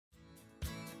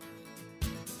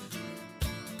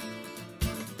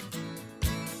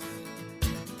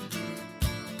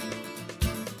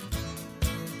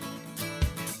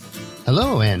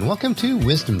Hello and welcome to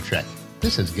Wisdom Trek.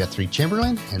 This is Guthrie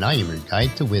Chamberlain and I am your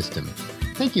guide to wisdom.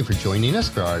 Thank you for joining us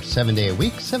for our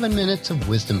 7-day-a-week, 7 Minutes of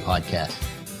Wisdom podcast.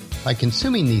 By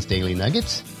consuming these daily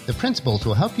nuggets, the principles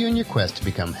will help you in your quest to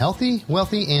become healthy,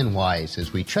 wealthy, and wise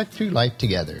as we trek through life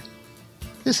together.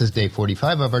 This is day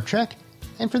 45 of our trek,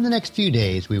 and for the next few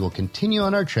days we will continue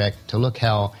on our trek to look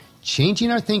how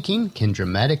changing our thinking can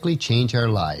dramatically change our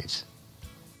lives.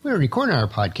 We're recording our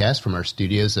podcast from our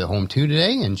studios at Home 2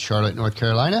 today in Charlotte, North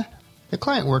Carolina. The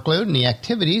client workload and the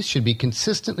activities should be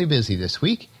consistently busy this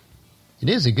week. It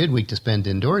is a good week to spend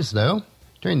indoors, though.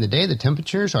 During the day, the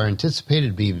temperatures are anticipated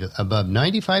to be above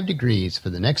 95 degrees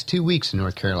for the next 2 weeks in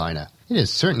North Carolina. It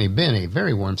has certainly been a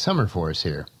very warm summer for us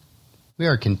here. We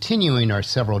are continuing our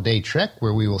several-day trek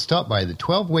where we will stop by the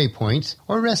 12 waypoints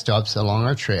or rest stops along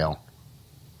our trail.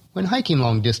 When hiking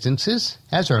long distances,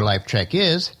 as our life trek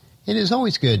is, it is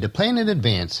always good to plan in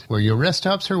advance where your rest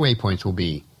stops or waypoints will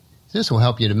be. This will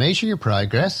help you to measure your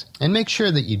progress and make sure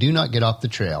that you do not get off the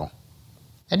trail.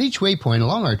 At each waypoint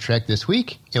along our trek this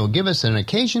week, it will give us an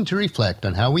occasion to reflect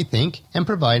on how we think and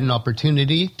provide an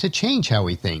opportunity to change how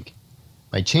we think.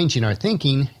 By changing our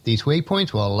thinking, these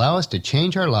waypoints will allow us to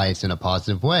change our lives in a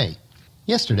positive way.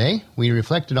 Yesterday, we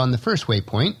reflected on the first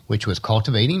waypoint, which was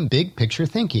cultivating big picture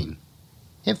thinking.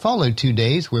 It followed 2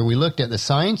 days where we looked at the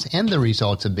science and the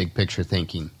results of big picture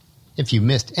thinking. If you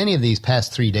missed any of these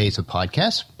past 3 days of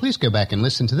podcasts, please go back and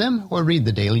listen to them or read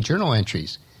the daily journal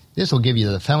entries. This will give you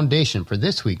the foundation for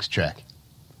this week's trek.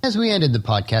 As we ended the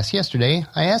podcast yesterday,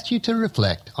 I asked you to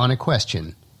reflect on a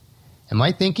question. Am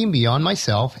I thinking beyond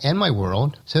myself and my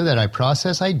world so that I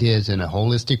process ideas in a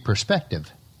holistic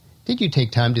perspective? Did you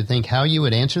take time to think how you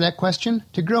would answer that question?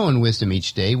 To grow in wisdom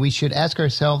each day, we should ask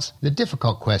ourselves the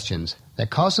difficult questions that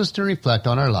cause us to reflect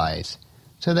on our lives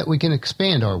so that we can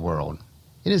expand our world.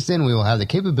 It is then we will have the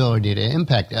capability to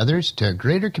impact others to a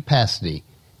greater capacity.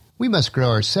 We must grow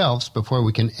ourselves before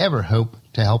we can ever hope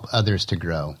to help others to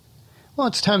grow. Well,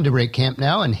 it's time to break camp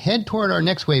now and head toward our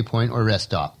next waypoint or rest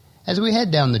stop. As we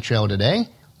head down the trail today,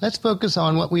 let's focus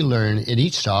on what we learn at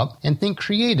each stop and think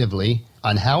creatively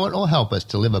on how it will help us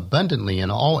to live abundantly in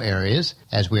all areas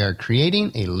as we are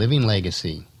creating a living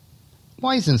legacy.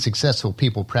 Wise and successful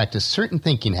people practice certain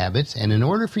thinking habits, and in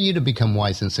order for you to become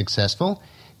wise and successful,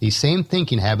 these same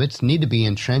thinking habits need to be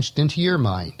entrenched into your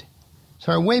mind.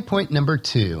 So our waypoint number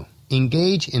 2,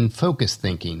 engage in focused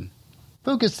thinking.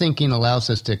 Focused thinking allows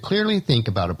us to clearly think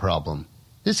about a problem.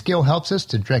 This skill helps us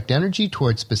to direct energy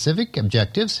towards specific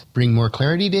objectives, bring more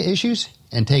clarity to issues,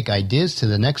 and take ideas to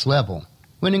the next level.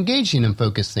 When engaging in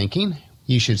focused thinking,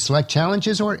 you should select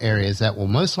challenges or areas that will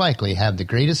most likely have the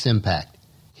greatest impact.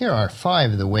 Here are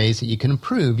 5 of the ways that you can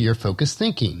improve your focused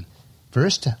thinking.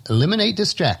 First, eliminate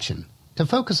distraction. To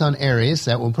focus on areas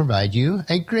that will provide you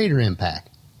a greater impact.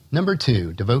 Number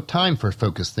 2, devote time for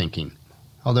focused thinking.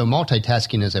 Although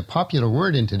multitasking is a popular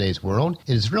word in today's world,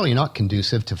 it is really not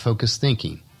conducive to focused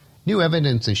thinking. New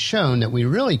evidence has shown that we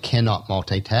really cannot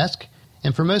multitask,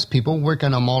 and for most people,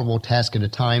 working on multiple tasks at a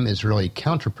time is really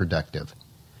counterproductive.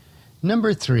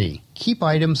 Number 3, keep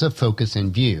items of focus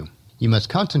in view. You must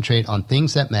concentrate on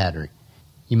things that matter.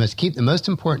 You must keep the most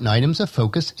important items of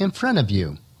focus in front of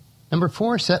you. Number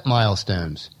 4, set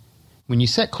milestones. When you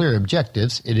set clear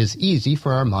objectives, it is easy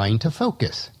for our mind to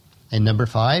focus. And number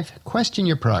 5, question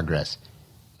your progress.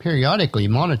 Periodically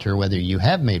monitor whether you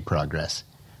have made progress.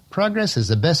 Progress is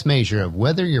the best measure of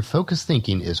whether your focused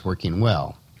thinking is working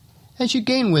well. As you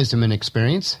gain wisdom and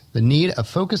experience, the need of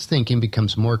focused thinking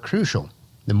becomes more crucial.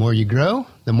 The more you grow,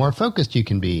 the more focused you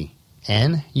can be,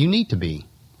 and you need to be.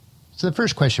 So the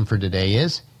first question for today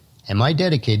is, am I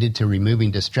dedicated to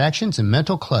removing distractions and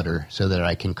mental clutter so that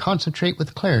I can concentrate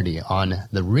with clarity on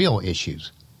the real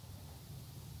issues?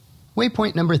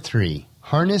 Waypoint number 3,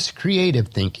 harness creative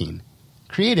thinking.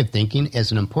 Creative thinking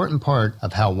is an important part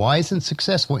of how wise and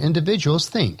successful individuals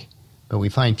think, but we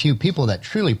find few people that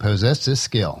truly possess this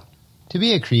skill. To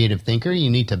be a creative thinker, you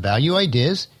need to value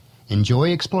ideas, enjoy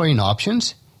exploring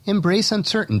options, embrace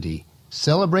uncertainty,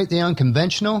 celebrate the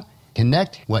unconventional,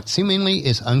 connect what seemingly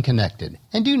is unconnected,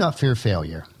 and do not fear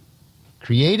failure.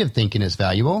 Creative thinking is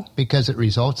valuable because it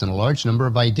results in a large number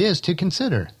of ideas to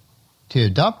consider. To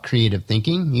adopt creative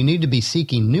thinking, you need to be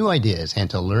seeking new ideas and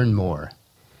to learn more.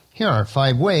 Here are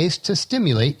 5 ways to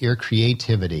stimulate your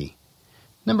creativity.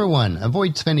 Number 1,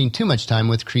 avoid spending too much time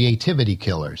with creativity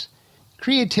killers.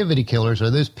 Creativity killers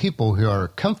are those people who are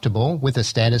comfortable with the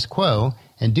status quo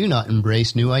and do not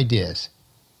embrace new ideas.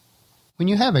 When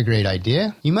you have a great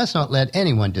idea, you must not let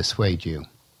anyone dissuade you.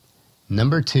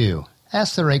 Number 2,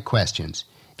 ask the right questions.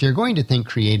 If you're going to think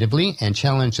creatively and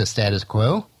challenge the status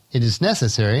quo, it is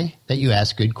necessary that you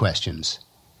ask good questions.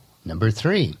 Number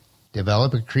 3,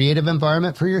 Develop a creative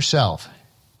environment for yourself.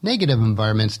 Negative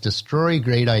environments destroy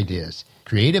great ideas.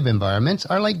 Creative environments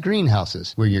are like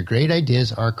greenhouses where your great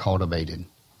ideas are cultivated.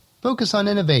 Focus on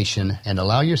innovation and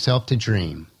allow yourself to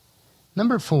dream.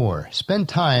 Number 4, spend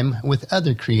time with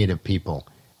other creative people.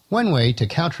 One way to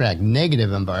counteract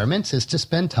negative environments is to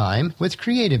spend time with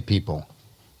creative people.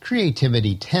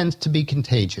 Creativity tends to be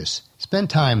contagious. Spend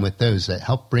time with those that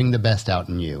help bring the best out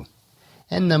in you.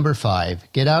 And number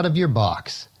 5, get out of your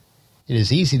box. It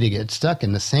is easy to get stuck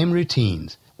in the same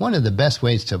routines. One of the best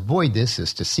ways to avoid this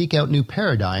is to seek out new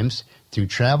paradigms through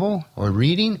travel or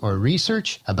reading or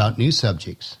research about new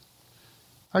subjects.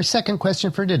 Our second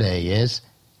question for today is,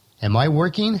 am I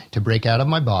working to break out of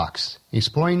my box,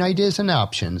 exploring ideas and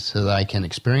options so that I can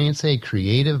experience a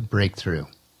creative breakthrough?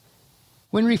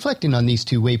 When reflecting on these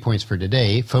 2 waypoints for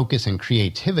today, focus and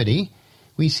creativity,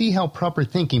 we see how proper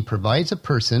thinking provides a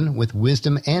person with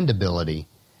wisdom and ability.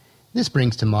 This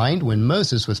brings to mind when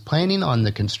Moses was planning on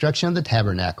the construction of the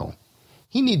tabernacle.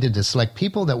 He needed to select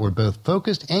people that were both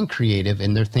focused and creative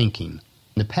in their thinking.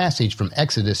 The passage from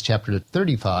Exodus chapter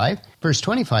 35, verse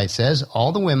 25 says,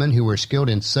 all the women who were skilled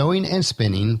in sewing and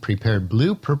spinning prepared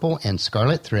blue, purple, and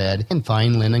scarlet thread and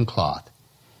fine linen cloth.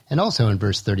 And also in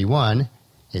verse 31,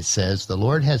 it says, the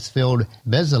Lord has filled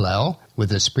Bezalel with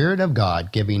the Spirit of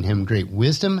God, giving him great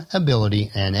wisdom,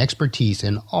 ability, and expertise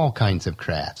in all kinds of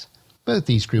crafts. Both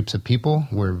these groups of people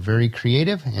were very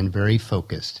creative and very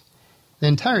focused. The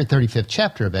entire 35th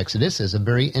chapter of Exodus is a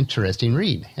very interesting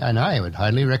read, and I would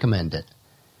highly recommend it.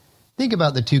 Think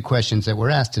about the 2 questions that were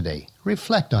asked today.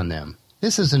 Reflect on them.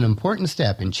 This is an important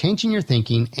step in changing your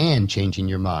thinking and changing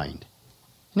your mind.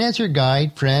 And as your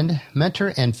guide, friend,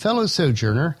 mentor, and fellow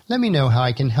sojourner, let me know how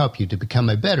I can help you to become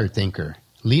a better thinker,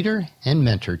 leader, and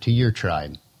mentor to your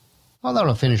tribe. Well,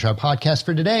 that'll finish our podcast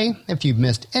for today. If you've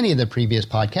missed any of the previous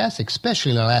podcasts,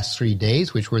 especially the last 3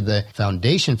 days, which were the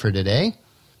foundation for today,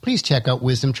 please check out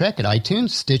Wisdom Trek at iTunes,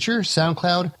 Stitcher,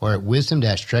 SoundCloud, or at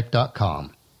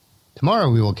wisdom-trek.com. Tomorrow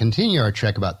we will continue our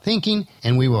trek about thinking,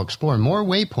 and we will explore more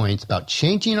waypoints about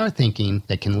changing our thinking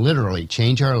that can literally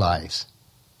change our lives.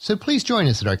 So please join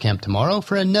us at our camp tomorrow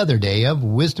for another day of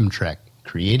Wisdom Trek,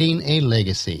 creating a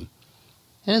legacy.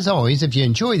 And as always, if you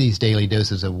enjoy these daily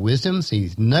doses of wisdom,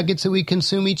 these nuggets that we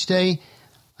consume each day,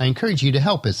 I encourage you to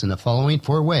help us in the following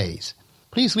 4 ways.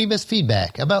 Please leave us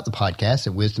feedback about the podcast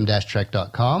at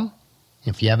wisdom-trek.com.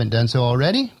 If you haven't done so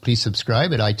already, please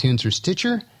subscribe at iTunes or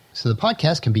Stitcher so the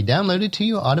podcast can be downloaded to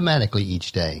you automatically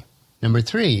each day. Number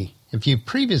 3, if you've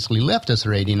previously left us a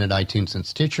rating at iTunes and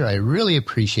Stitcher, I really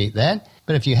appreciate that.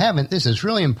 But if you haven't, this is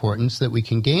really important so that we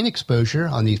can gain exposure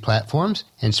on these platforms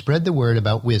and spread the word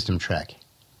about Wisdom Trek.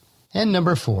 And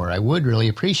number 4, I would really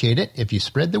appreciate it if you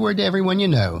spread the word to everyone you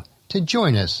know to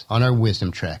join us on our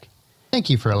Wisdom Trek. Thank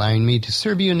you for allowing me to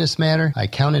serve you in this manner. I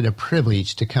count it a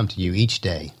privilege to come to you each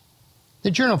day.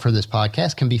 The journal for this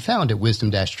podcast can be found at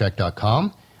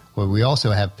wisdom-trek.com, where we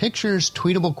also have pictures,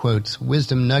 tweetable quotes,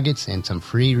 wisdom nuggets, and some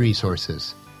free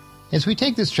resources. As we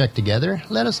take this trek together,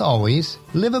 let us always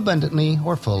live abundantly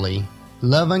or fully,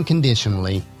 love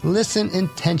unconditionally, listen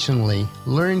intentionally,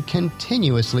 learn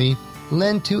continuously,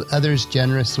 lend to others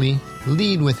generously,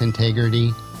 lead with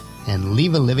integrity, and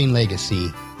leave a living legacy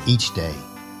each day.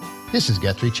 This is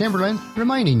Guthrie Chamberlain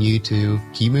reminding you to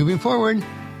keep moving forward,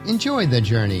 enjoy the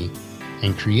journey,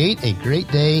 and create a great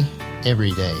day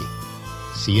every day.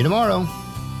 See you tomorrow.